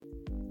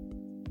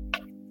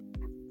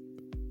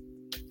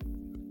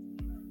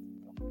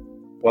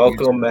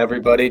Welcome,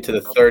 everybody, to the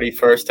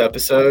 31st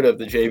episode of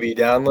the JB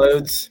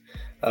Downloads.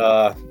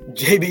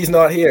 JB's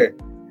not here.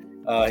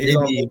 He's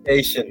on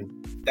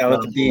vacation down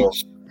at the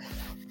beach.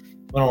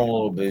 Went on a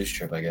little booze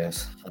trip, I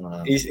guess. I don't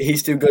know.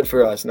 He's too good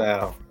for us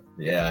now.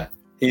 Yeah.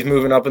 He's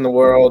moving up in the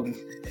world,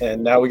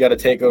 and now we got to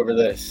take over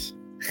this.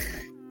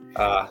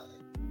 But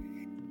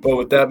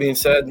with that being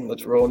said,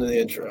 let's roll into the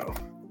intro.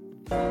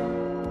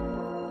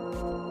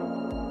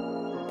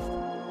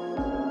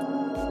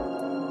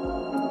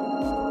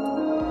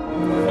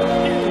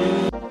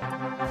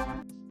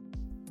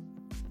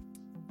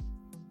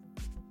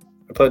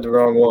 I played the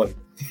wrong one.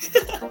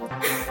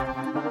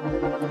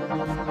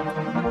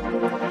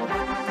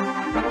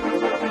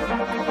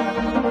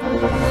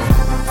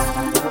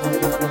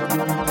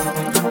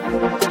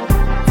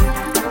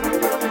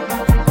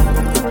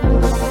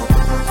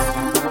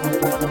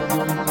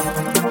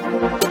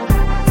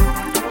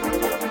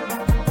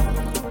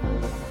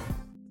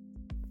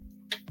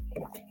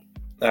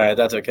 All right,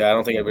 that's okay. I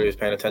don't think everybody was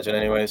paying attention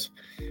anyways.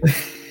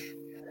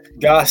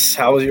 Gus,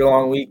 how was your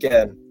long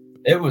weekend?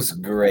 It was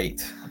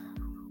great.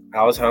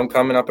 How was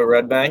homecoming up at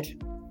Red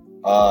Bank?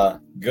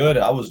 Good.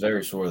 I was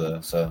very sore though,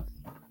 so.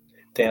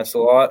 Danced a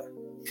lot?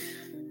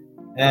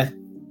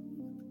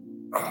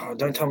 Oh,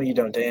 don't tell me you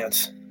don't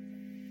dance.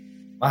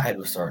 My head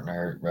was starting to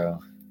hurt, bro.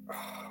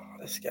 Oh,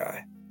 this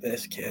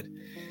kid.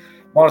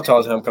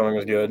 Monotaw's homecoming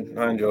was good.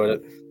 I enjoyed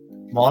it.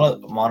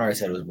 Monterey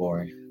said it was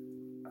boring.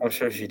 I'm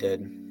sure she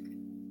did.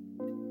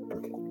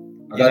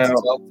 I got to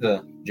talk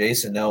to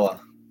Jason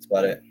Noah. That's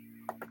about it.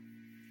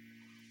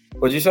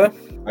 What'd you say?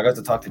 I got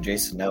to talk to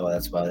Jason Noah.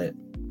 That's about it.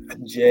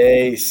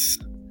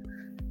 Jace.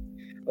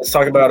 Let's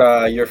talk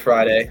about your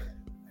Friday.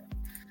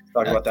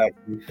 Talk about that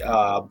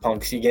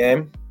Punksy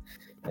game.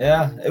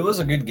 Yeah, it was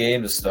a good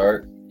game to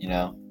start. You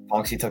know,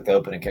 Punksy took the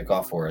opening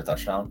kickoff for a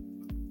touchdown.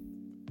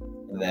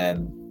 And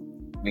then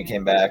we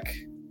came back.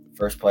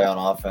 First play on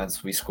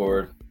offense, we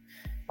scored.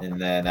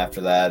 And then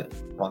after that,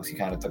 Punksy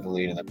kind of took the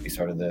lead, and then we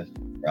started to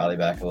rally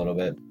back a little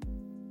bit.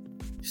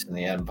 Just in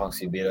the end,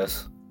 Punksy beat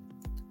us.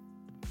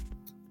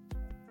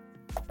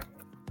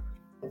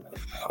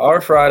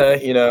 Our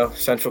Friday,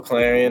 Central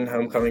Clarion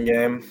homecoming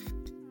game.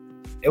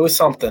 It was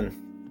something.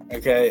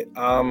 Okay.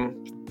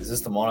 Is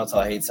this the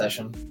Montauk hate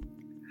session?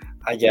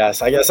 I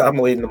guess I'm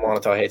leading the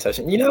Montauk hate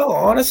session.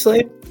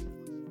 Honestly,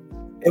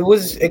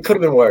 it could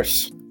have been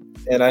worse.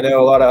 And I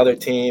know a lot of other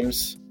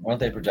teams. Weren't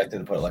they projected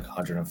to put like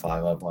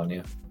 105 up on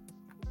you?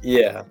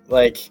 Yeah,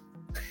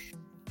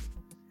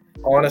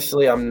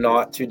 honestly, I'm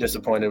not too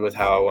disappointed with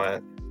how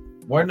it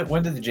went.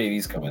 When did the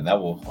JVs come in?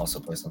 That will also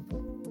play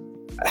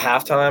something. At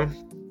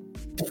halftime?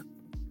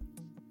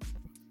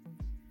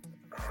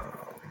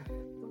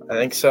 I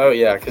think so,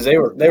 yeah, because they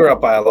were up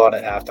by a lot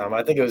at halftime.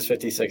 I think it was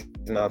 56-0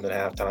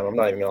 at halftime. I'm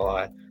not even going to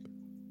lie.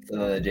 And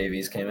then the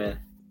JVs came in?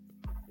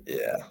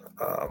 Yeah.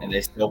 And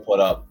they still put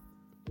up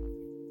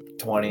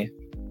 20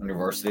 on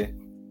University?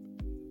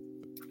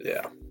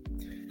 Yeah.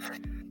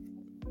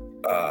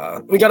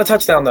 We got a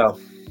touchdown, though.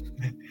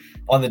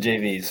 On the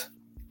JVs.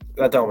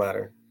 That don't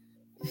matter.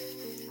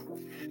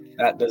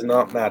 That does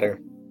not matter.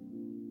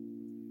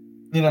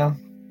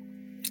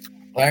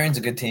 Clarion's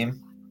a good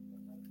team.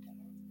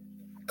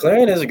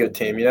 Clarion is a good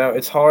team.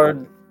 It's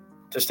hard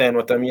to stand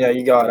with them.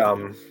 You got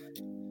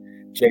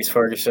Jace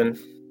Ferguson.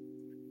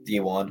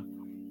 D1.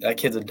 That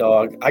kid's a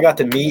dog. I got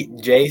to meet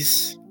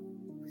Jace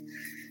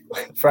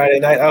Friday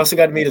night. I also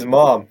got to meet his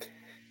mom.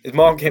 His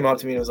mom came up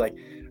to me and was like,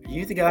 "Are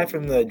you the guy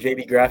from the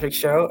JB Graphics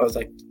show?" I was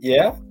like,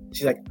 "Yeah."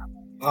 She's like,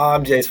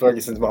 "I'm Jace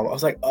Ferguson's mom." I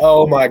was like,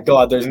 "Oh my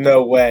God, there's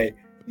no way."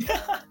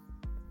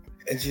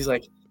 And she's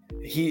like,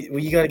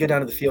 you got to go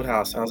down to the field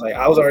house. And I was like,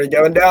 I was already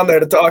going down there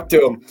to talk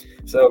to him.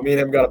 So me and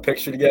him got a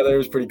picture together. It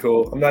was pretty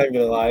cool. I'm not even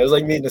going to lie. It was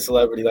like meeting a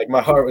celebrity. Like,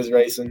 my heart was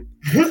racing.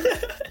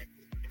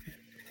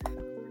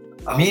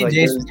 Me and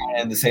Jason were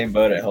in the same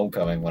boat at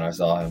homecoming when I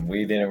saw him.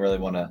 We didn't really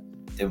want to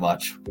do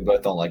much. We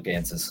both don't like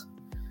dances.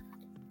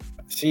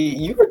 See,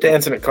 you were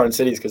dancing at Carn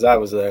Cities because I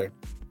was there.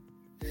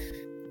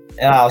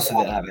 And I also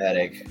didn't have a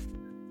headache.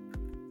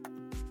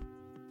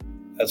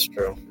 That's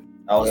true.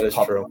 I was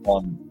popping up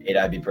on 8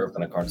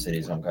 ibuprofen at Carn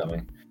Cities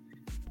homecoming.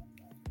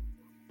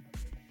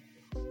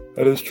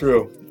 That is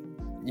true.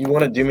 You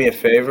want to do me a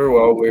favor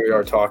while we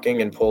are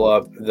talking and pull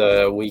up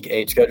the Week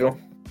 8 schedule?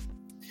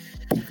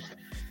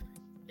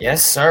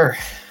 Yes, sir.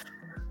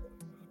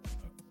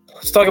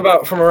 Let's talk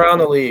about from around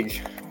the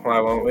league. Why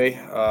won't we?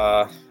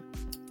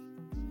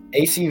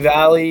 AC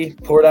Valley,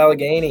 Port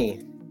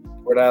Allegheny.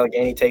 Port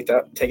Allegheny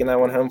taking that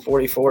one home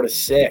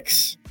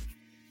 44-6.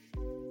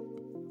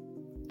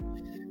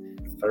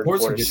 Third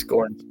quarter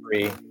scoring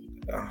 3,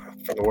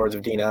 from the words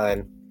of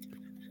D9.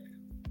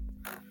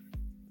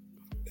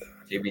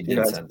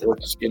 We're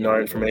just getting our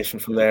information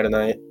from there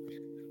tonight.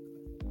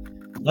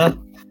 No.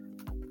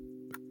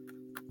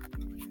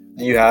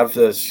 Do you have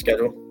the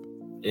schedule?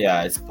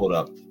 Yeah, it's pulled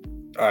up.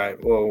 All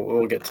right, well,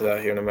 we'll get to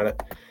that here in a minute.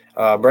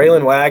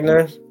 Braylon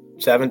Wagner,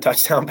 7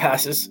 touchdown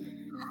passes.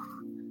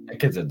 That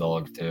kid's a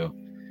dog, too.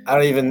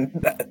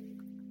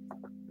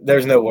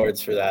 There's no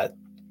words for that.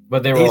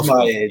 But he's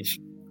my age.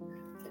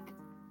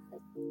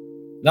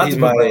 Not He's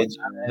to my put age.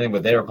 anything,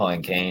 but they were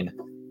playing Kane.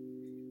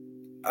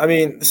 I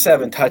mean,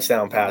 7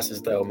 touchdown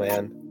passes though,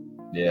 man.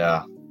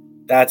 Yeah.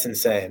 That's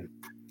insane.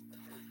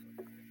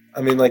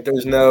 I mean, like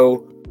there's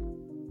no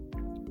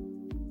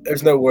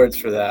words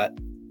for that.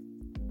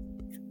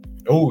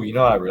 Oh, you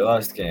know what I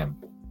realized, Cam?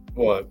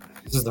 What?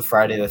 This is the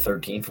Friday the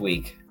 13th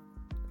week.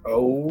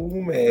 Oh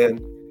man.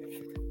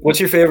 What's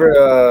your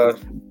favorite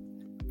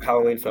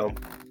Halloween film?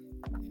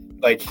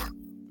 Like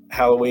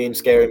Halloween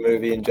scary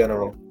movie in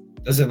general.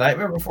 Does A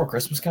Nightmare Before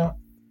Christmas count?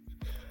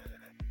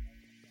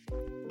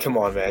 Come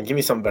on, man. Give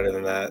me something better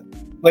than that.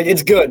 Like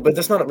it's good, but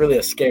that's not really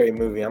a scary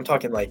movie. I'm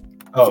talking like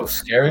Oh,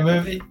 scary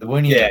movie? The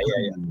Winnie Yeah.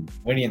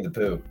 Winnie and the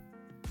Pooh.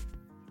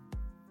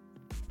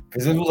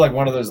 Because it was like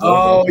one of those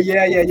Oh,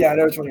 yeah. I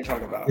know which one you're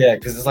talking about. Yeah,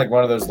 because it's like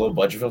one of those low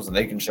budget films and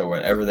they can show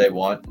whatever they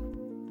want.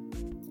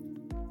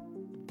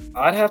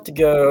 I'd have to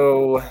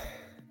go.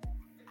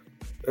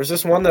 There's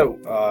this one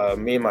that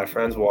me and my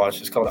friends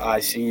watched. It's called I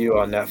See You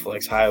on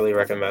Netflix. Highly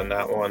recommend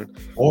that one.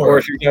 Or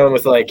if you're going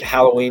with like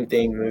Halloween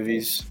themed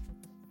movies,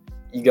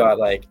 you got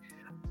like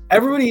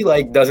everybody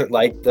like doesn't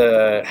like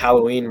the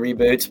Halloween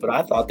reboots, but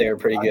I thought they were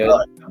pretty good.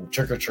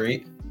 Trick or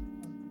Treat.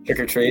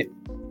 Trick or Treat.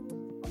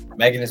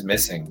 Megan is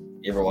Missing.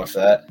 You ever watch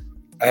that?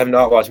 I have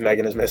not watched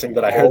Megan is Missing,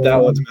 but I heard that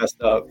one's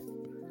messed up.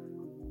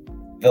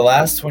 The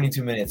last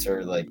 22 minutes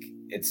are like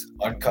it's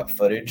uncut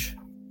footage.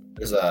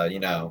 There's a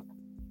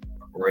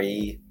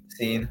rape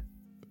scene.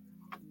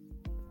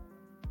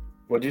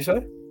 What'd you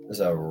say? There's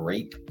a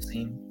rape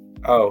scene.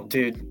 Oh,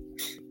 dude.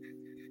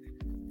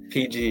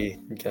 PG,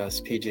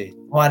 Gus, PG.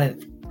 Well,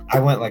 I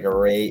went like a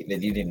rape,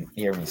 but you didn't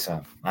hear me,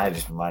 so I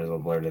just might as well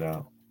blurt it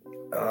out.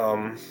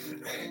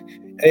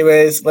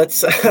 Anyways,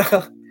 let's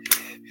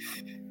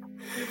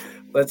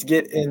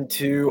get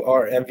into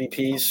our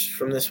MVPs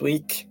from this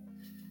week.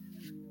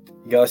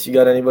 Gus, you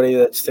got anybody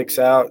that sticks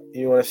out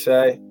you want to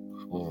say?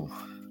 Ooh.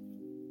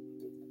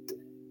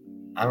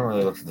 I don't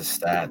really look at the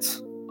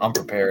stats. I'm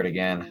prepared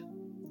again.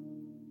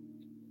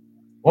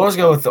 We'll just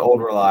go with the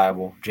old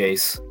reliable,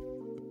 Jace.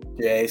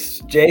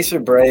 Jace or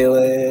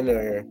Braylon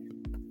or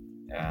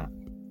yeah.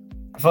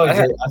 I feel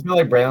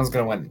like Braylon's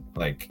gonna win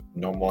like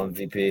normal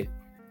MVP,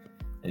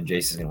 and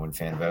Jace is gonna win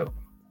fan vote.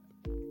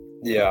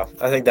 Yeah,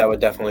 I think that would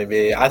definitely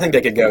be. I think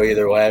they could go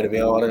either way, to be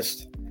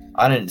honest.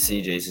 I didn't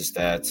see Jace's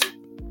stats.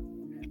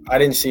 I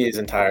didn't see his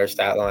entire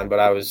stat line, but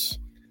I was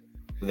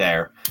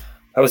there.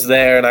 I was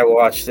there and I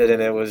watched it,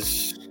 and it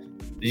was.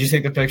 Did you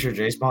take the picture of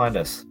Jace behind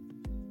us?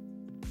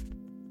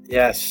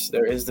 Yes,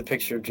 there is the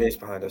picture of Jace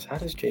behind us. How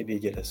does JB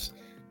get us?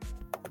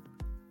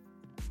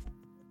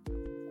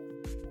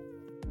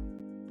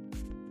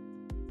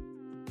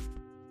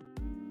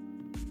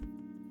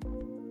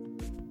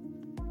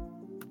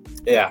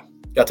 Yeah,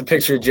 got the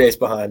picture of Jace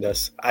behind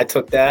us. I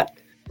took that.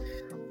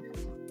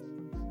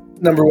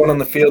 Number 1 on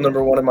the field,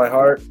 number 1 in my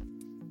heart.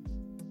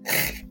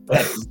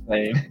 That's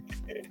insane.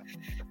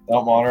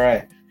 Don't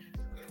Monterey.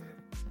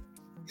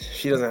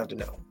 She doesn't have to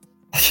know.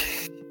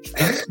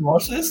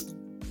 Watch this?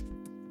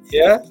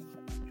 Yeah?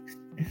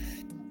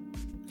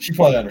 She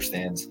probably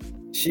understands.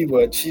 She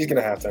would. She's going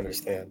to have to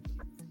understand.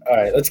 All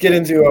right, let's get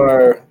into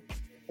our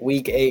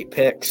Week 8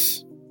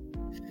 picks.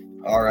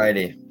 All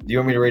righty. Do you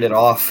want me to read it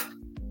off?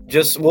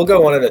 We'll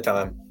go one at a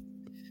time.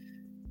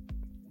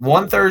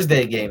 One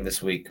Thursday game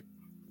this week.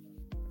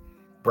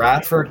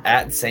 Bradford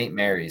at St.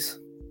 Mary's.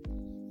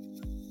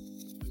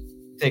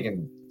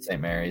 Taking St.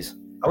 Mary's.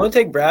 I'm going to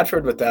take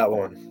Bradford with that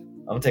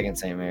one. I'm taking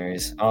St.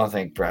 Mary's. I don't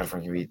think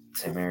Bradford can beat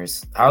St.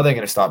 Mary's. How are they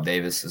going to stop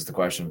Davis is the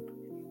question.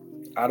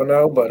 I don't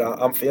know, but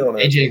I'm feeling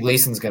it. AJ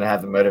Gleason's going to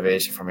have the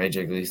motivation from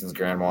AJ Gleason's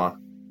grandma.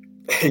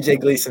 AJ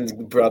Gleason's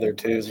brother,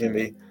 too, is going to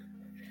be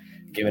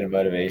giving him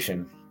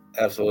motivation.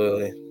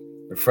 Absolutely.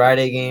 The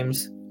Friday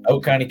games,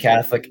 Oak County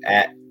Catholic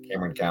at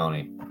Cameron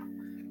County.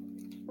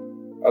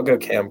 I'll go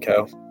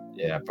Camco.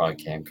 Yeah, probably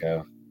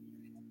Camco.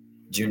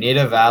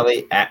 Junita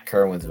Valley at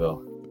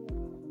Kerwinsville.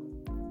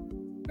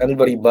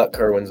 Anybody but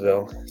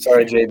Kerwinsville.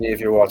 Sorry, JB, if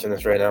you're watching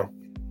this right now.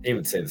 He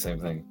would say the same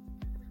thing.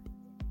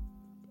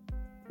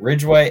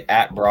 Ridgeway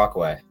at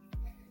Brockway.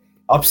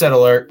 Upset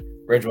alert,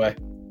 Ridgeway.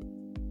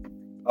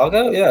 I'll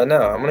go. Yeah,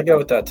 no, I'm going to go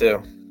with that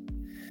too.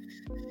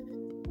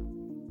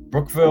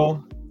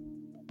 Brookville.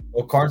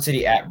 Carn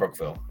City at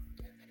Brookville.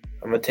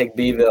 I'm going to take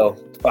Beeville.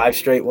 5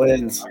 straight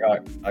wins.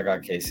 I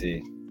got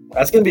KC.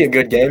 That's going to be a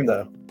good game,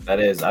 though. That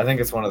is. I think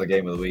it's one of the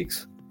game of the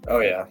weeks. Oh,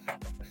 yeah.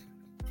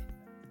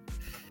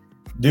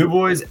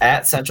 DuBois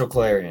at Central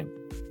Clarion.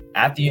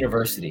 At the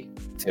university,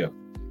 too.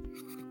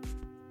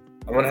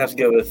 I'm going to have to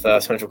go with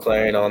Central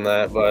Clarion on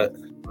that, but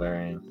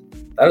Clarion.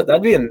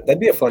 That'd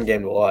be a fun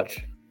game to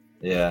watch.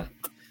 Yeah.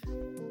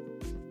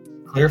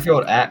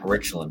 Clearfield at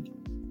Richland.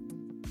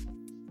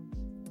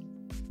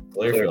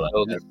 Clearfield.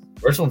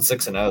 Richland's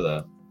 6-0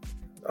 though.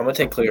 I'm gonna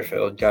take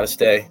Clearfield. Gotta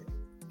stay.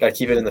 Gotta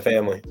keep it in the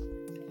family.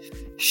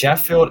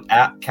 Sheffield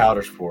at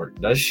Coudersport.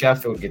 Does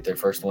Sheffield get their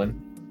first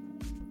win?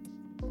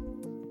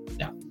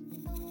 No.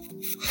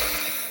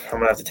 I'm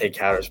gonna have to take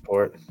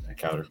Coudersport.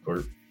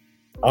 Coudersport.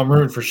 I'm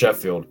rooting for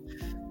Sheffield.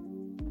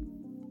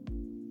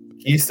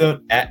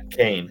 Keystone at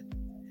Kane.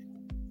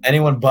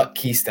 Anyone but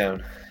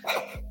Keystone.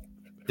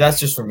 That's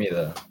just for me,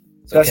 though.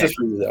 That's just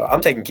for you, though.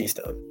 I'm taking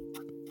Keystone.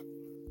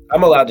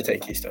 I'm allowed to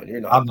take Keystone.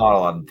 You're not. I'm not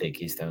allowed to take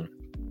Keystone.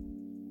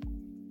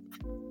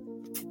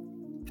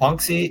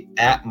 Punxsy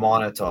at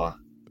Montauk.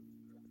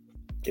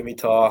 Give me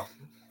Taw.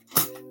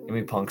 Give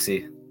me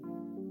Punxsy.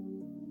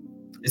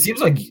 It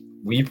seems like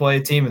we play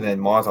a team and then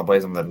Montauk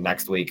plays them the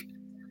next week.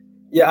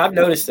 Yeah, I've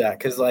noticed that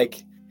because,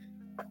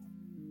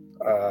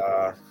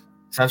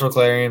 Central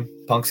Clarion,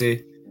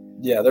 Punxsy.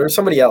 Yeah, there was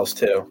somebody else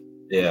too.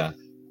 Yeah.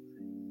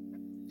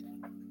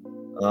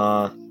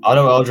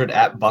 Otto Eldred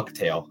at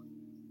Bucktail.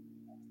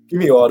 Give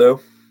me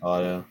Auto.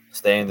 Otto.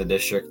 Stay in the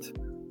district.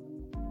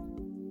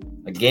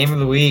 A game of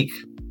the week.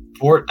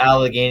 Port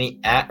Allegheny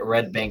at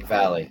Red Bank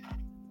Valley.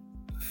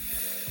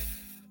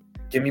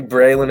 Give me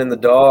Braylon and the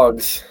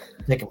Dogs.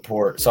 Taking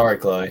Port. Sorry,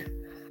 Chloe.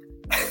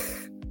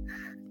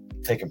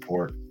 Taking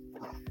Port.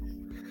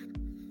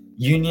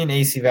 Union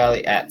AC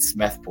Valley at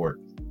Smethport.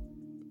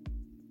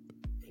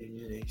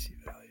 Union AC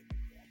Valley.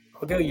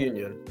 I'll go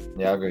Union.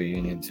 Yeah, I'll go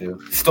Union too.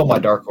 Still my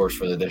dark horse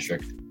for the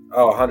district.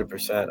 Oh,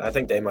 100%. I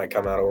think they might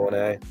come out of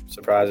 1A.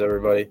 Surprise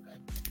everybody.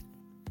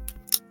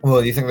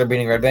 Well, do you think they're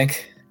beating Red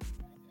Bank?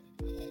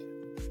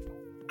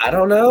 I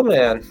don't know,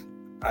 man.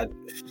 I'm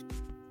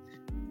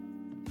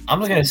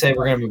just going to say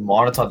we're going to move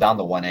Montauk down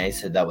to 1A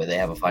so that way they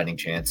have a fighting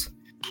chance.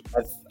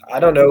 I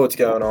don't know what's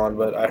going on,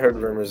 but I heard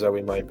rumors that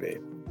we might be.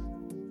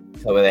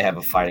 That way they have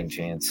a fighting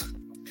chance.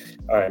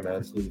 All right,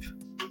 man.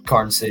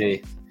 Carson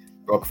City,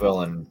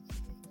 Brookville, and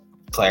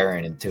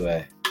Clarion in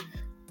 2A.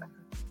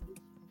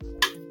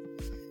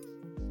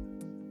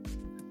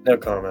 No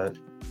comment.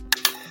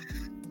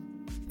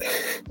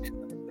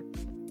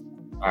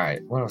 All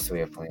right, what else do we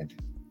have planned?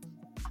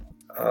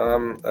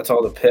 That's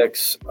all the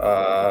picks.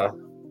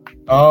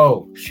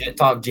 Oh, shit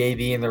talk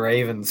JB and the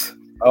Ravens.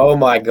 Oh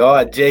my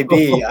God,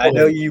 JB! I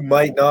know you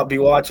might not be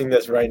watching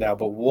this right now,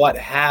 but what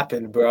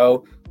happened,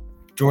 bro?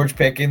 George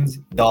Pickens,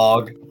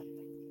 dog.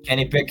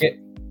 Kenny Pickett,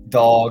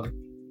 dog.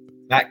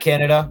 Matt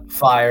Canada,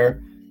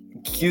 fire.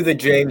 Cue the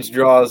James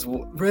draws.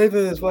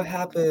 Ravens, what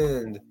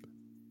happened?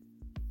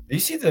 Do you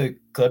see the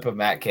clip of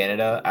Matt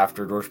Canada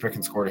after George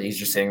Pickens scored? He's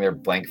just sitting there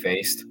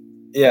blank-faced.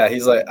 Yeah,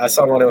 he's like, I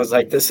saw one that was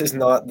like, this is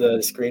not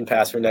the screen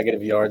pass for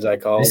negative yards I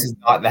called. This is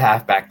not the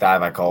halfback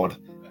dive I called.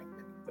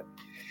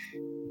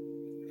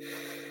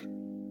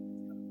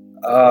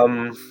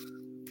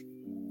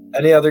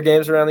 Any other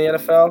games around the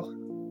NFL?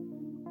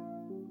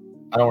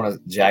 I don't want to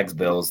Jags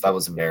Bills. That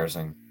was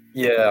embarrassing.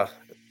 Yeah.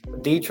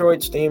 Detroit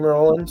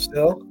steamrolling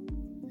still.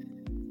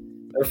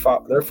 They're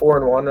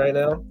 4-1 right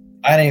now.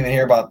 I didn't even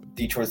hear about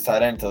Detroit's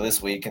tight end until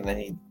this week, and then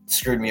he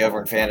screwed me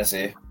over in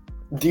fantasy.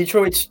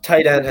 Detroit's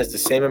tight end has the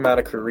same amount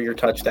of career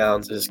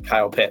touchdowns as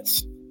Kyle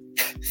Pitts.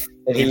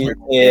 And he's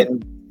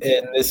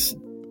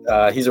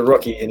a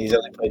rookie and he's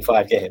only played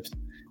 5 games.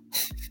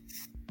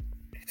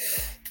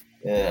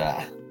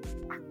 Yeah.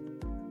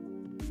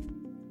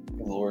 Good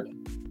Lord.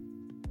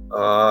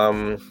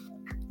 I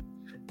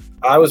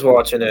was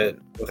watching it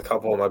with a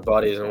couple of my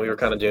buddies, and we were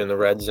kind of doing the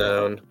red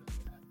zone.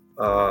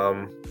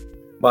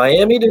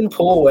 Miami didn't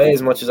pull away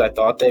as much as I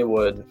thought they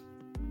would,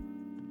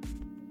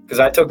 because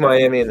I took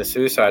Miami in the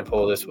suicide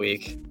poll this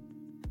week.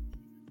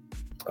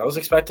 I was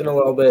expecting a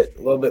little bit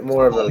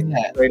more of a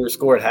greater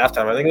score at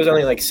halftime. I think it was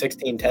only like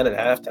 16-10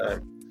 at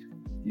halftime.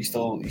 You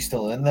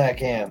still in that,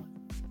 Cam?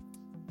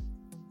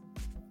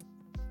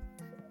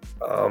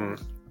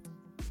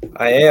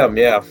 I am,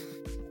 yeah.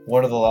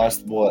 What are the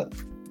last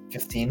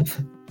 15?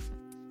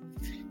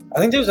 I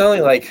think there's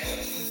only like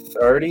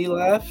 30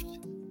 left.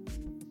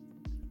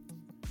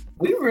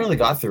 We really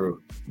got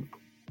through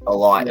a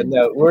lot. Yeah,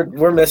 no,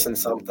 we're missing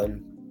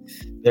something.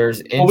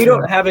 We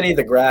don't have any of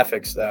the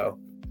graphics though.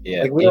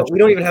 Yeah, like we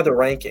don't even have the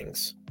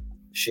rankings.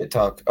 Shit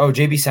talk. Oh,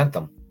 JB sent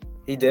them.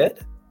 He did?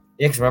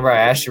 Yeah, because remember I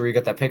asked you where you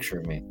got that picture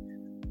of me.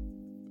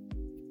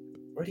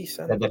 Where'd he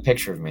send them? That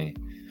picture of me.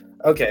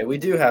 Okay, we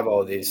do have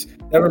all of these.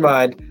 Never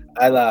mind.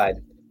 I lied.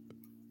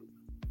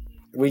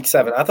 Week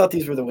 7. I thought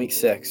these were the week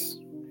 6.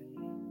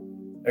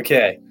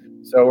 Okay,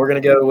 so we're going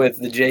to go with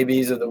the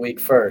JBs of the week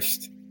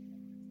first.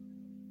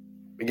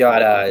 We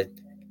got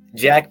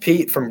Jack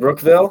Pete from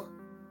Brookville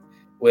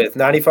with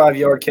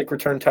 95-yard kick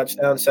return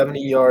touchdown,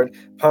 70-yard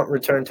punt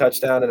return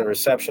touchdown, and a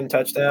reception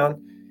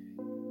touchdown.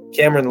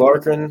 Cameron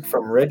Larkin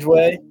from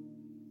Ridgeway,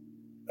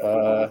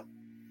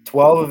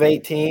 12 of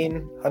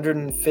 18,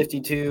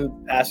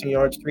 152 passing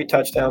yards, 3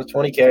 touchdowns,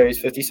 20 carries,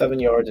 57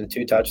 yards, and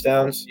 2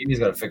 touchdowns. He's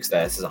got to fix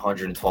that. This is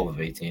 112 of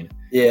 18.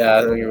 Yeah,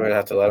 I think you're going to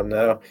have to let him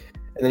know.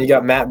 And then you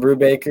got Matt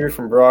Brubaker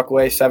from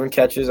Brockway, 7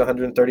 catches,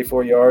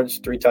 134 yards,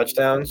 3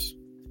 touchdowns.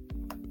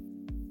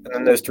 And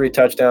then those 3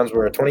 touchdowns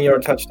were a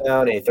 20-yard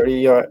touchdown, a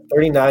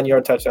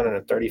 39-yard touchdown, and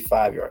a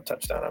 35-yard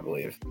touchdown, I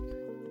believe.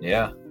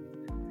 Yeah.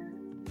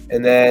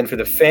 And then for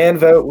the fan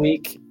vote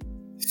week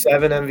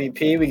 7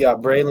 MVP, we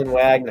got Braylon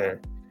Wagner,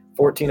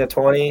 14 of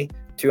 20,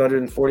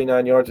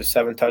 249 yards with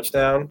 7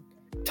 touchdowns.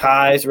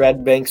 Ties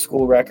Red Bank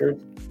school record.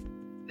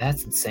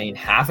 That's insane.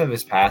 Half of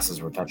his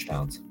passes were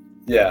touchdowns.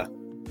 Yeah.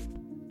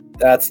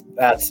 That's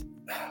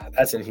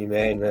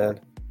inhumane, man.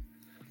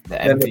 The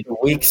Then MVP. the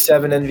Week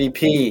 7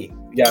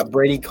 MVP, we got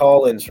Brady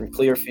Collins from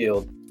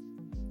Clearfield.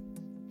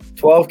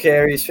 12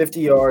 carries, 50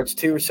 yards,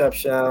 2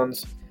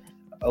 receptions,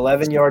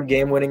 11-yard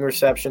game-winning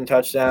reception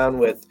touchdown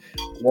with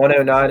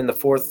 109 in the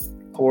fourth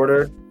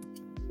quarter.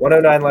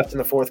 109 left in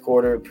the fourth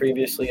quarter,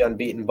 previously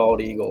unbeaten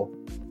Bald Eagle.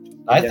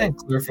 I think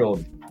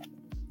Clearfield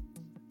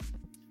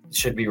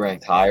should be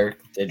ranked higher.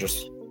 They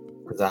just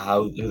because of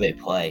who they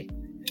play.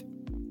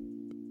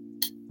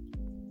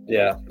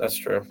 Yeah, that's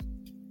true.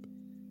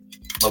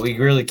 But we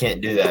really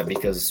can't do that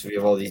because we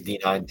have all these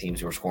D9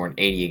 teams who are scoring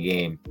 80 a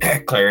game.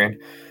 Clarion.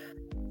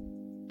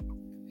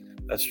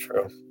 That's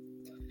true.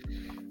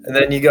 And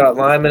then you got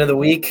lineman of the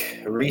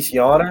week, Reese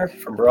Yonner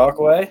from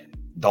Brockway.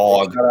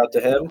 Dog. Shout out to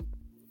him.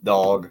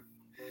 Dog.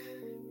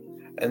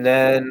 And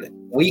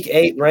then Week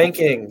 8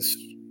 rankings.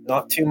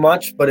 Not too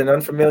much, but an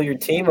unfamiliar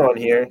team on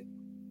here.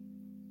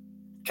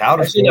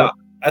 Actually, no.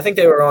 I think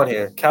they were on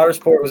here.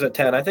 Coudersport was at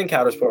 10. I think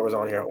Coudersport was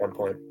on here at one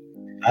point.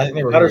 I think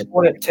they were here.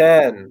 Coudersport at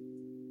 10.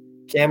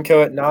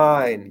 Camco at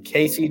 9.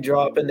 Casey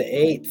dropping to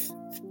 8th.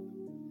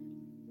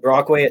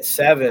 Brockway at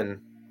 7.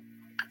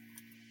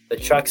 The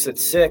Chucks at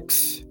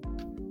 6.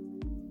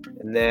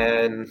 And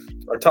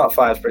then our top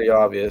 5 is pretty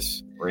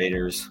obvious.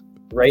 Raiders,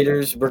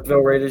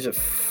 Brookville Raiders at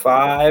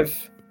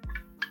 5.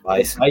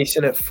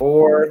 Bison at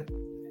 4.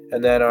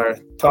 And then our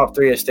top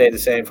 3 has stayed the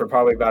same for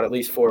probably about at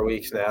least 4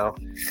 weeks now.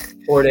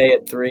 Fort A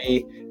at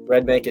 3,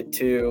 Red Bank at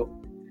 2,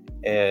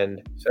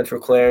 and Central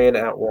Clarion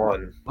at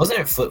 1. Wasn't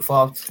it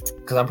flip-flopped?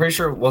 Because I'm pretty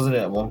sure it wasn't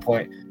at one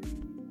point.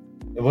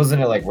 It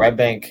wasn't like Red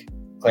Bank,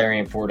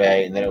 Clarion, Port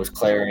A, and then it was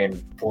Clarion,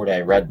 Port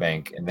A, Red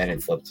Bank, and then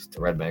it flipped to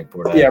Red Bank,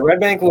 Port A. Yeah, Red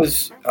Bank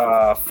was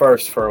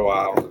first for a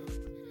while.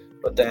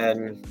 But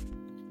then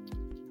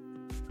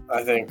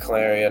I think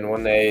Clarion,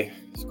 when they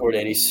scored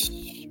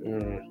 80.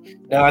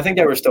 No, I think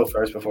they were still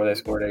first before they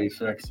scored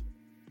 86.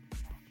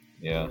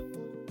 Yeah.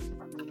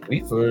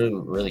 We've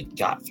really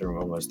got through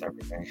almost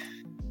everything.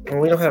 Well,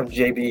 we don't have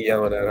JB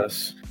yelling at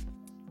us.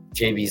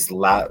 Me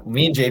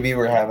and JB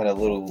were having a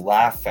little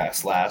laugh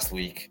fest last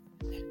week.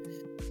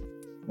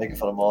 Making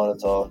fun of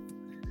Monitor.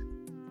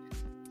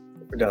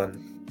 We're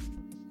done.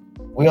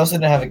 We also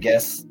didn't have a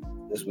guest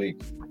this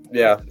week.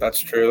 Yeah, that's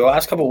true. The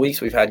last couple of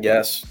weeks we've had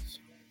guests.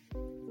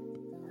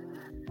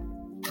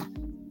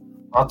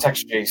 I'll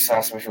text Jace,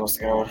 ask him if he wants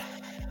to go.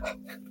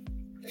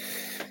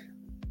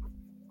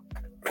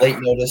 Late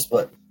notice,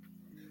 but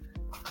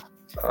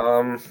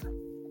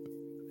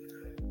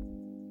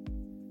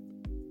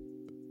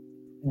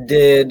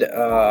did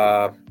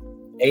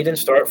Aiden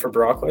start for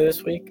Brockway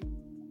this week?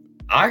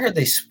 I heard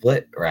they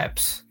split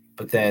reps,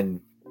 but then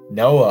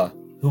Noah,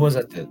 who was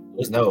at it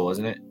was Noah,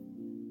 wasn't it?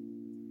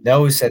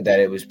 Noah said that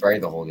it was Bray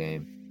the whole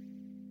game.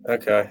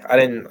 Okay, I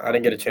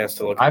didn't get a chance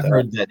to look. I've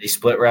heard that they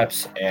split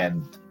reps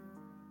and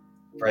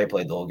Bray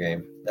played the whole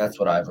game. That's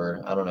what I've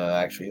heard. I don't know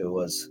actually who it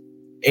was.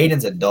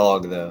 Aiden's a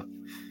dog though.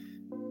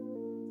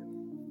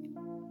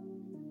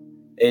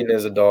 Aiden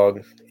is a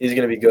dog. He's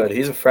gonna be good.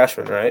 He's a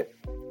freshman, right?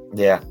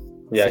 Yeah.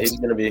 Yeah, he's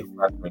gonna be.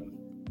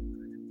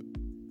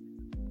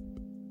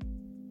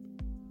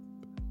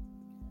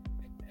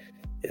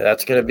 Yeah,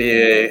 that's gonna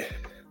be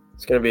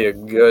a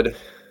good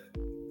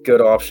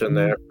option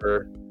there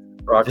for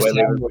Brockway.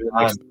 We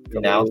announced the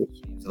games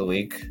of the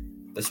week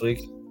this week.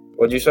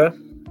 What'd you say?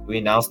 We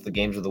announced the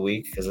games of the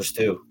week because there's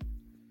 2.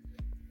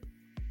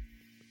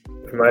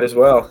 We might as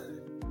well.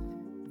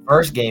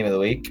 First game of the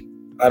week.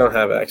 I don't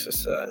have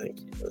access to that. I think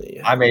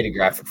I made a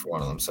graphic for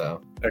one of them,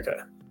 so. Okay.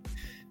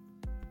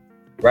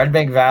 Red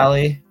Bank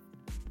Valley,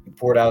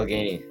 Port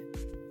Allegheny.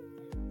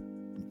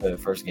 The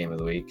first game of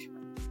the week.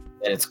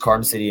 And it's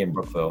Carson City and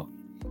Brookville.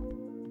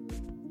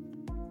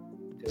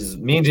 Because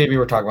me and JB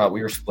were talking about,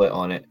 we were split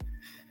on it.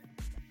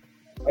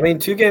 I mean,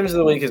 2 games of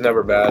the week is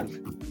never bad.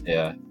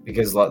 Yeah,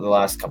 because the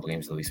last couple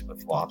games of the week have been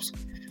flops.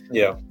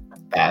 Yeah.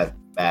 Bad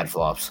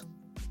flops.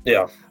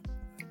 Yeah.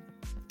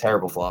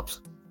 Terrible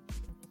flops.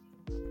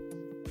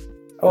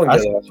 I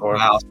wouldn't get that for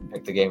Allison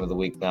picked the game of the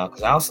week now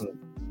because Allison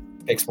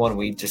picks one,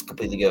 we just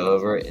completely go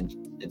over it, and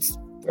it's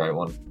the right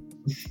one.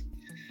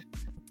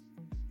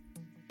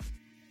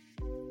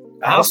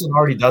 Allison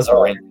already does our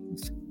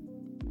rankings.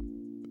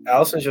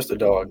 Allison's just a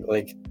dog.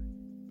 Like,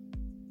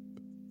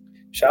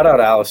 shout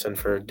out Allison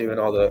for doing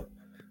all the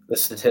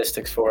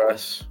statistics for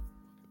us.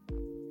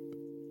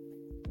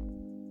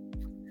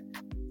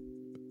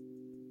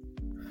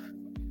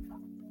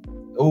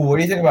 Oh, what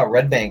do you think about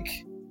Red Bank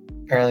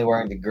apparently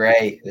wearing the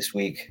gray this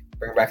week?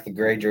 Bring back the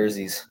gray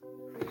jerseys.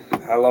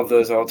 I love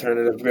those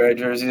alternative gray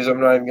jerseys. I'm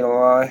not even gonna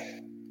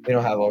lie. We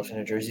don't have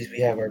alternate jerseys. We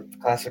have our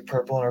classic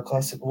purple and our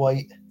classic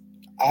white.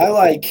 I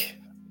like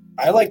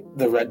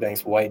the Red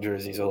Bank's white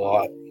jerseys a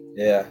lot.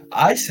 Yeah,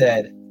 I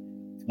said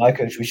to my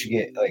coach we should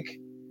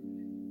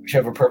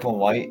have a purple and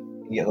white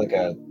and get like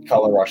a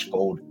color rush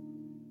gold.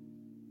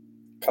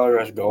 Color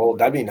rush gold.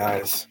 That'd be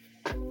nice.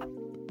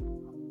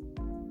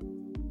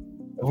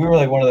 If we were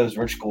like one of those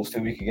rich schools too,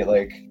 we could get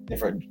like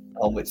different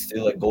helmets too,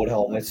 like gold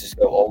helmets, just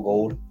go all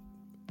gold.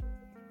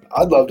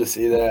 I'd love to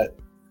see that.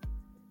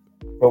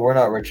 But we're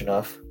not rich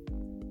enough.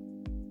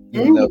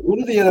 Even though Who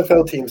do the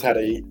NFL teams had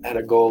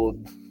a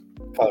gold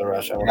color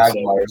rush? I want to say.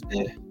 Jaguars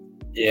did.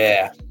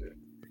 Yeah.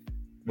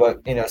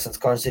 But, since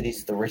Carson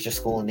City's the richest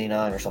school in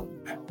D9 or something.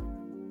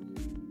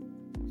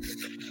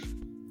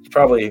 It's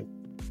probably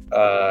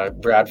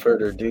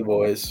Bradford or Du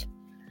Bois.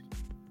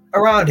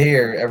 Around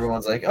here,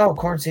 everyone's like, oh,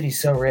 Corn City's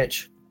so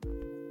rich.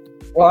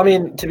 Well, I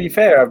mean, to be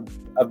fair,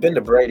 I've been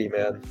to Brady,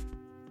 man.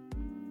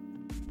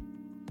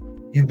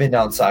 You've been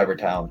down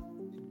Cybertown.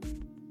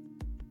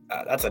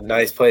 That's a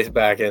nice place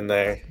back in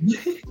there.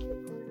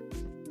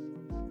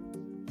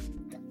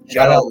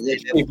 Shout out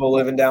people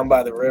living down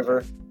by the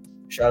river.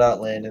 Shout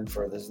out Landon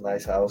for this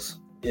nice house.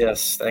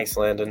 Yes, thanks,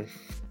 Landon.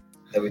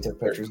 That we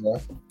took pictures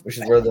of, which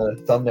is where the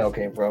thumbnail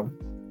came from.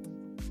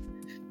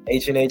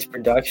 H&H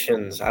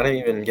Productions. I didn't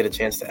even get a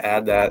chance to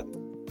add that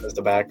as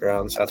the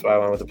background, so that's why I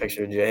went with the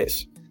picture of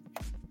Jace.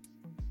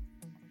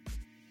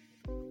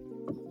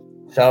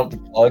 Shout out the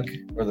plug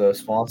or the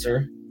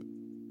sponsor.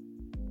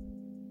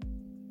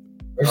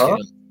 Huh?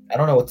 I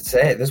don't know what to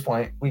say at this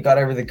point. We got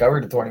everything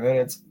covered in 20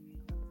 minutes.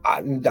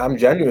 I'm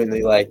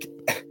genuinely like,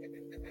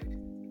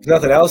 there's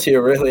nothing else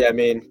here, really. I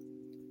mean,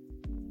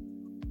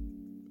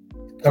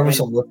 cover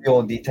some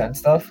Whitfield and D10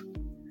 stuff.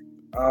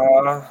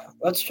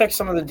 Let's check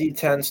some of the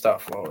D10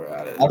 stuff while we're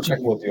at it. I'll check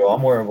Whitfield.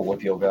 I'm more of a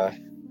Whitfield guy.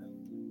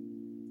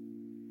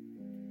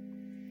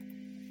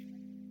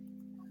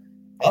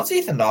 What's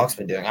Ethan Knox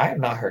been doing? I have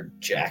not heard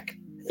jack.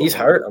 He's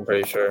hurt, I'm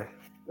pretty sure.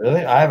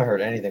 Really? I haven't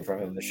heard anything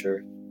from him this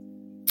year.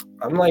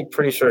 I'm like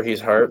pretty sure he's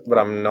hurt, but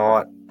I'm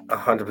not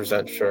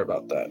 100% sure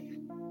about that.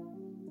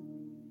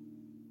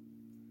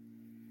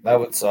 That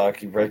would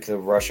suck. You break the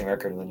rushing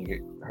record and then you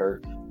get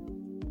hurt.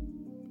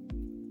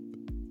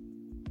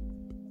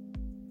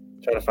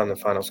 Trying to find the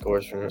final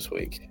scores from this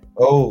week.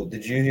 Oh,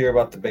 did you hear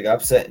about the big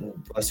upset in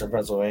Western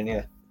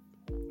Pennsylvania?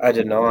 I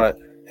did not.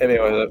 Hit me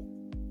with it.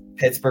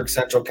 Pittsburgh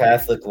Central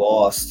Catholic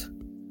lost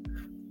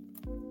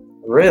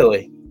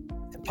Really?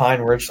 to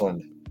Pine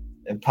Richland.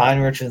 And Pine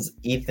Richland's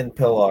Ethan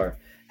Pillar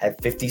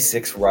had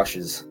 56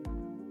 rushes.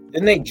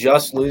 Didn't they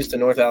just lose to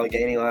North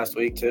Allegheny last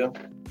week, too?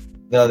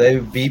 No, they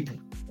beat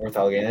North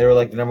Allegheny. They were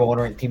like the number one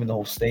ranked team in the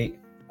whole state.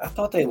 I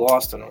thought they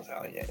lost to North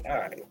Allegheny. All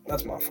right,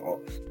 that's my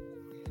fault.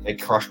 They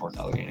crushed North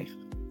Allegheny.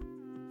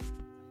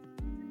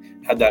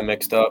 Had that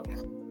mixed up.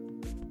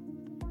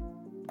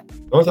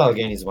 North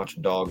Allegheny's a bunch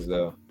of dogs,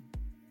 though.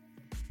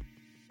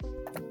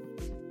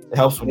 It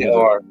helps when They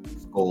you're are.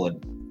 school in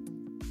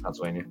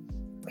Pennsylvania.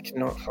 I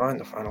cannot find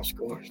the final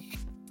scores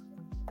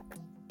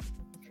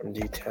from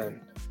D10.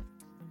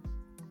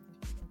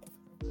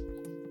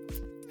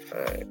 All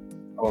right,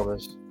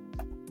 almost.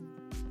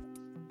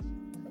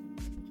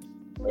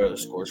 What are the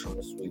scores from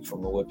this week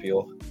from the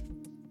Whitfield?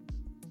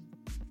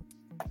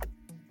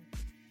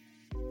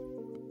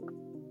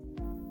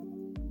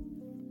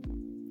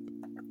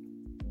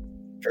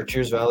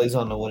 Chartiers Valley's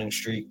on the winning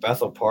streak.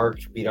 Bethel Park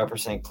beat Upper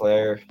St.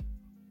 Clair.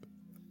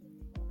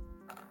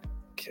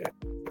 Okay,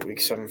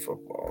 week 7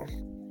 football.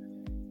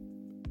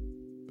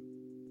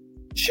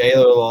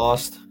 Shaler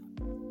lost.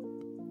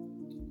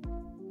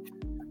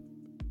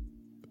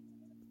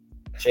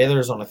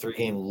 Shaler's on a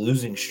 3-game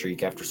losing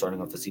streak after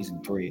starting off the season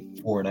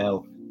 4-0.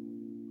 All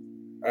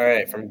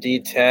right, from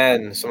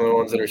D10, some of the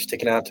ones that are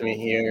sticking out to me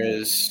here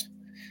is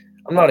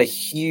I'm not a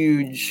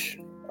huge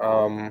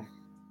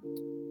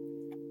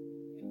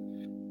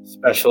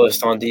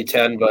specialist on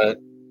D10, but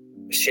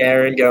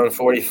Sharon going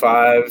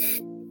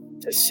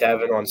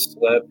 45-7 on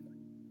Slip.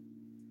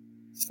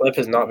 Slip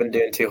has not been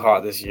doing too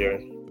hot this year.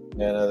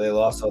 Yeah, no, they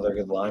lost all their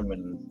good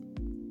linemen.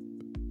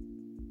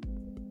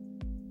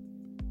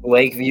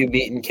 Lakeview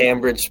beating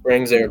Cambridge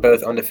Springs. They were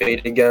both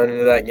undefeated going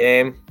into that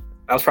game.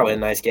 That was probably a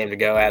nice game to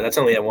go at. That's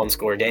only a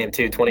one-score game,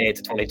 too,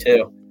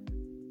 28-22.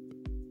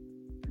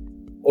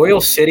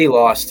 Oil City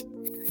lost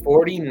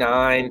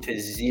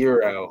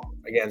 49-0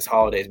 against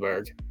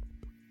Hollidaysburg.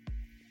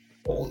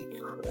 Holy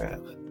crap.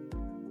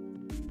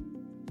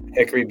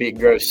 Hickory beat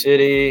Grove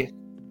City.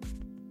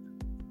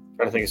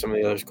 Trying to think of some of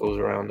the other schools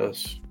around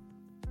us.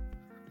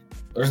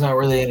 There's not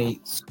really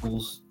any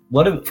schools.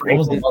 What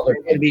was the Butler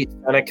Franklin beat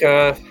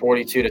Seneca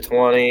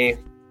 42-20.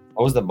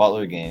 What was the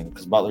Butler game?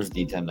 Because Butler's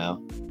D10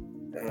 now.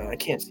 I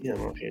can't see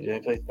them up here. Did I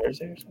play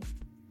Thursday or something?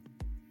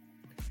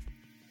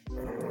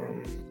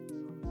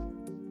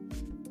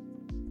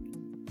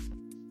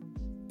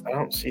 I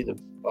don't see the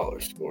Butler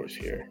scores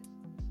here.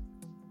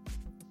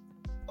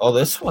 Oh,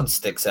 this one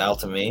sticks out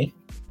to me.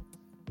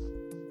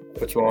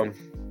 Which one?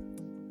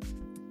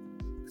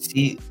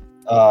 See,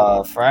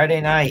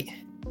 Friday night,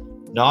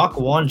 Knock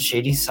 1,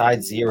 Shady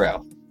Side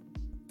 0.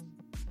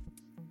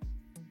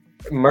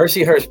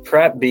 Mercyhurst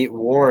Prep beat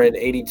Warren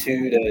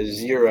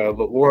 82-0,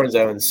 but Warren's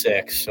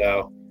 0-6,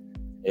 so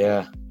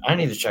Yeah, I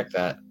need to check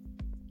that.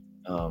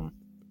 I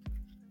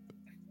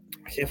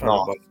can't find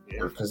the Butler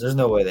here. Because there's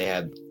no way they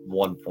had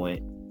 1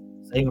 point.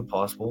 Is that even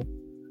possible?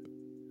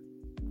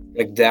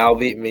 McDowell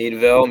beat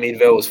Meadville.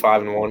 Meadville was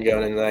 5-1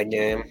 going into that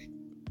game.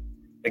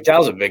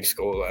 McDowell's a big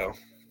school, though.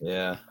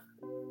 Yeah.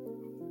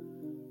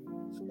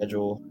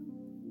 Schedule.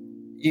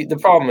 The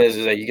problem is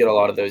that you get a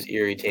lot of those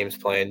Erie teams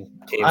playing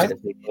teams that are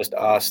pretty close to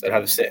us that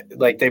have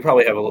they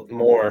probably have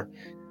more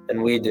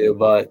than we do,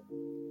 but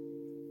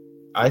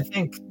I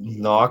think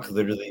Knock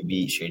literally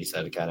beat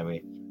Shadyside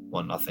Academy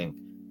 1-0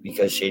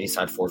 because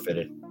Shadyside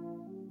forfeited.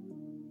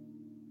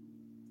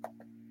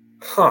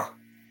 huh?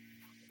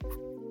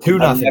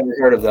 2-0. I've never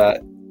heard of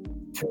that.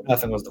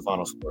 2-0 was the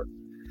final score.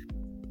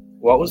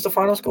 What was the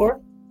final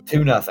score?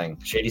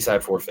 2-0.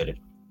 Shadyside forfeited.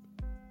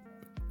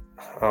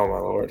 Oh my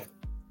lord!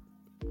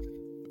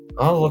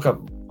 I'll look up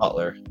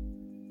Butler.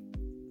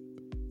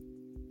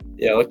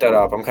 Yeah, look that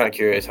up. I'm kind of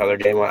curious how their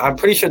game went. I'm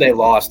pretty sure they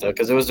lost though,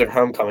 because it was their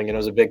homecoming and it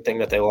was a big thing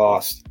that they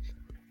lost.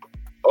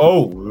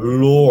 Oh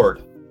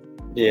Lord!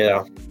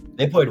 Yeah.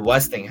 They played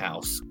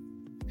Westinghouse.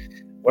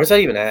 Where's that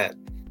even at?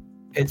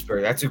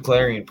 Pittsburgh. That's who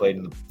Clarion played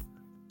in the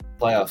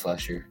playoffs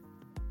last year.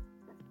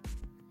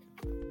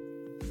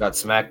 Got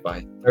smacked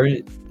by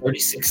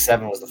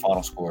 36-7 was the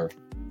final score.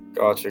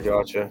 Gotcha.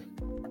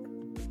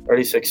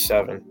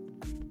 36-7.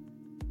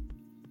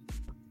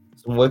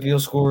 Some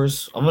Whitfield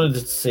scores. I'm gonna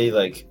just say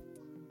like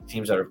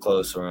teams that are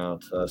close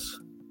around us.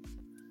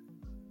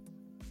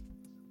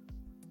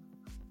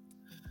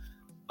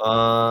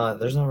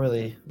 There's not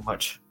really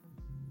much.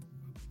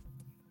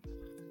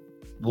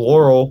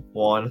 Laurel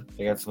won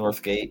against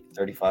Northgate,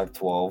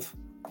 35-12.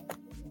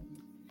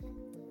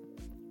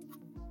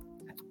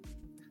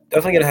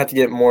 Definitely gonna have to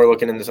get more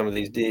looking into some of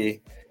these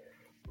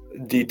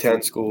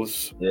D10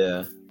 schools.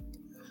 Yeah.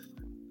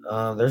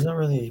 There's not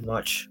really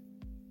much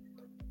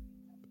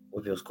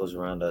Whitfield schools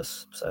around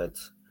us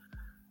besides.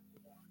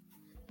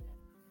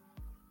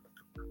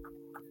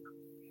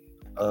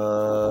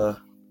 Apollo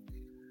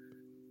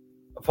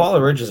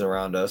Ridge is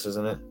around us,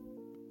 isn't it?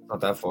 Not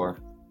that far.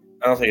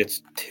 I don't think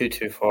it's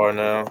too far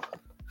now.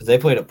 Because they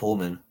played at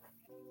Pullman.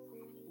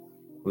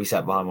 We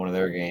sat behind one of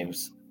their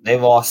games. They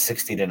lost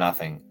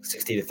 60-0,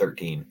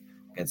 60-13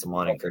 against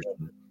Amani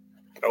Christian.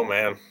 Oh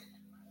man.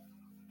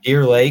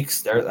 Deer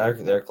Lakes,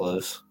 they're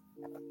close.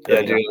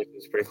 Yeah, Deer Lakes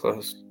is pretty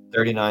close.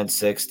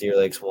 39-6, Deer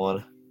Lakes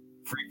won.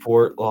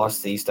 Freeport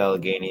lost to East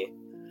Allegheny.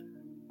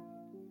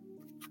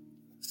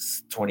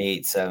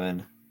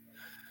 28-7.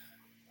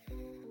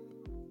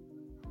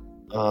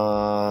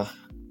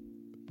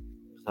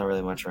 There's not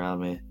really much around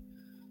me.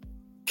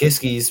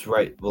 Kiski's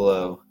right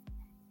below.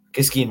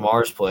 Kiski and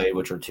Mars played,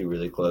 which are two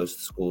really close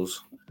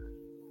schools.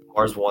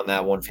 Mars won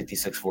that one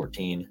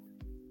 56-14.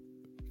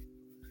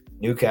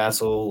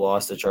 Newcastle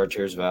lost to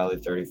Chartiers Valley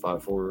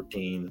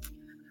 35-14.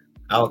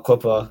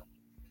 Aliquippa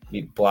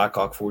beat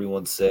Blackhawk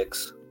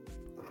 41-6.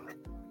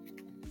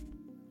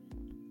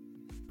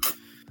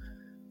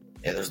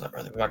 Yeah, there's not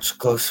really much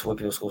close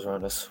Whitfield schools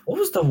around us. What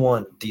was the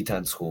one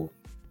D10 school?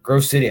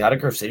 Grove City. How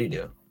did Grove City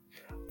do?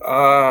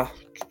 Let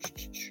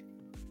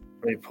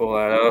me pull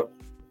that up.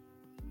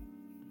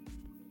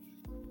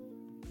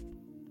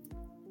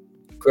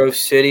 Grove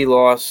City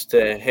lost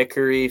to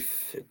Hickory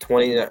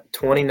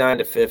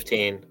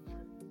 29-15.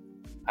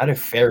 How did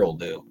Farrell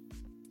do?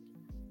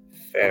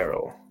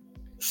 Farrell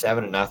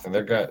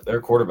 7-0.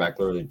 Their quarterback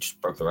literally just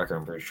broke the record,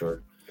 I'm pretty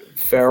sure.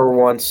 Farrell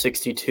won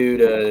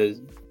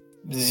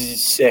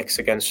 62-6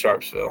 against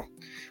Sharpsville.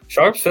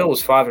 Sharpsville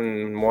was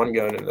 5-1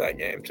 going into that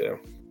game too.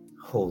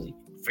 Holy,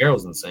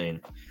 Farrell's insane.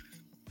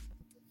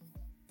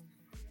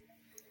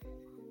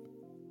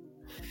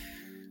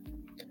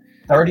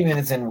 "30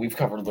 minutes in, we've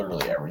covered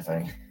literally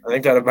everything." I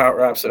think that about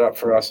wraps it up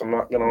for us. I'm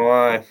not gonna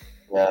lie.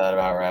 Yeah, that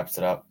about wraps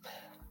it up.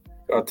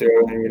 Got through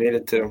everything we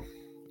needed to.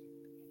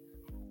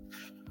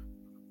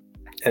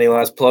 Any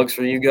last plugs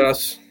for you,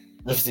 Gus?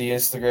 Just the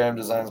Instagram,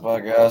 Designs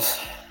by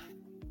Gus.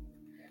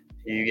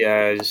 You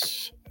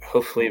guys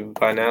hopefully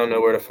by now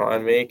know where to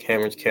find me.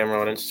 Cameron's Camera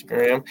on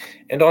Instagram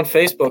and on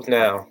Facebook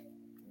now.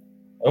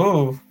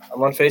 Oh,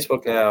 I'm on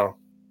Facebook now.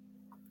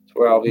 It's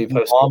where I'll be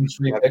posting. Mom's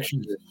free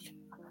pictures.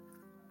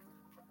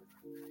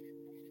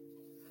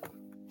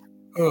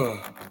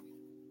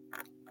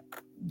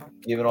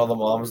 Giving all the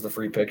moms the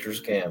free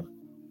pictures, Cam.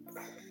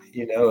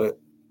 You know it.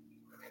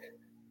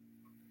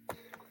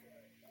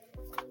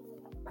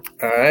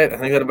 All right, I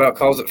think that about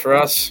calls it for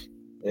us.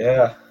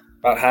 Yeah.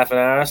 About half an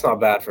hour. That's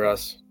not bad for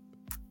us.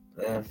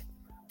 Yeah.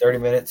 30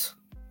 minutes.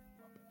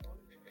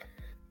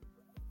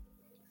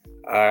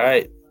 All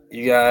right.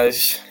 You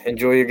guys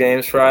enjoy your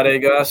games Friday,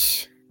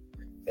 Gus.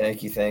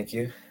 Thank you.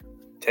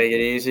 Take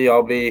it easy.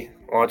 I'll be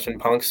watching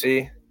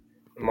Punksy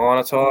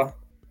Monitor.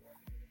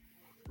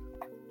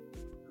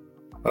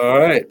 All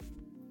right.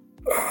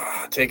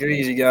 Take it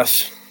easy,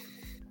 Gus.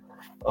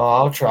 Oh,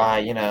 I'll try,